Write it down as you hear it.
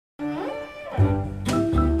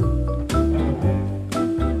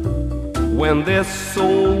when this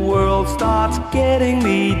old world starts getting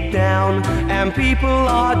me down, and people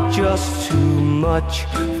are just too much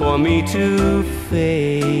for me to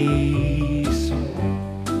face.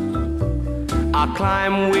 I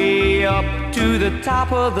climb way up to the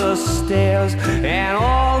top of the stairs, and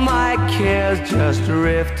all my cares just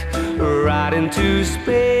drift right into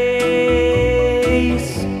space.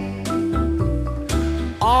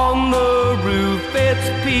 On the roof it's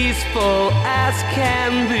peaceful as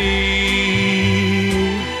can be,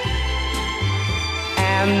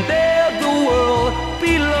 and there the world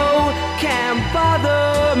below can't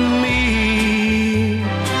bother me.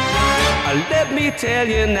 Let me tell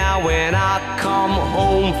you now, when I come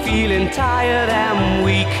home feeling tired and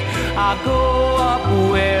weak, I go up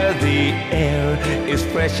where the air is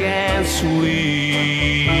fresh and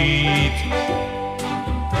sweet.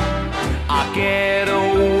 I get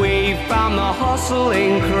away from the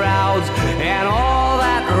hustling crowds and all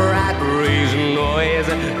that rat race noise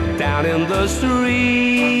down in the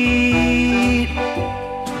street.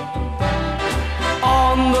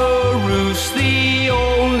 On the roof's the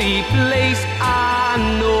only place I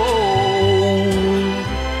know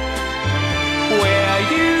where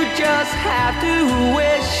you just have to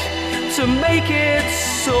wish to make it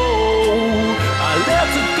so.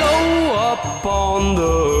 Let's go up on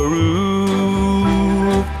the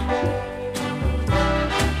roof.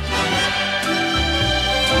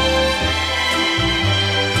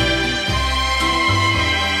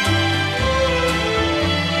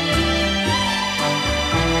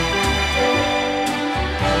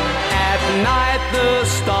 At night the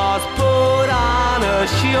stars put on a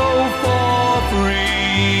show for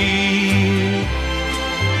free,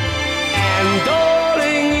 and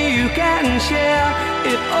darling, you can share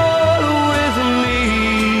it all with me.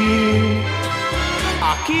 I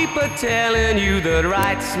keep a-telling you that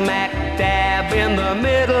right smack dab in the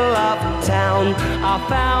middle of town I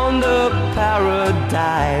found a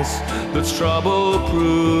paradise that's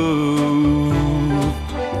trouble-proof.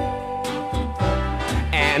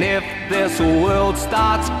 And if this world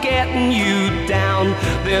starts getting you down,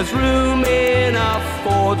 there's room enough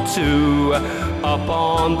for two up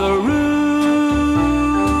on the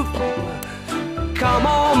roof. Come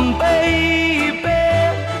on, babe.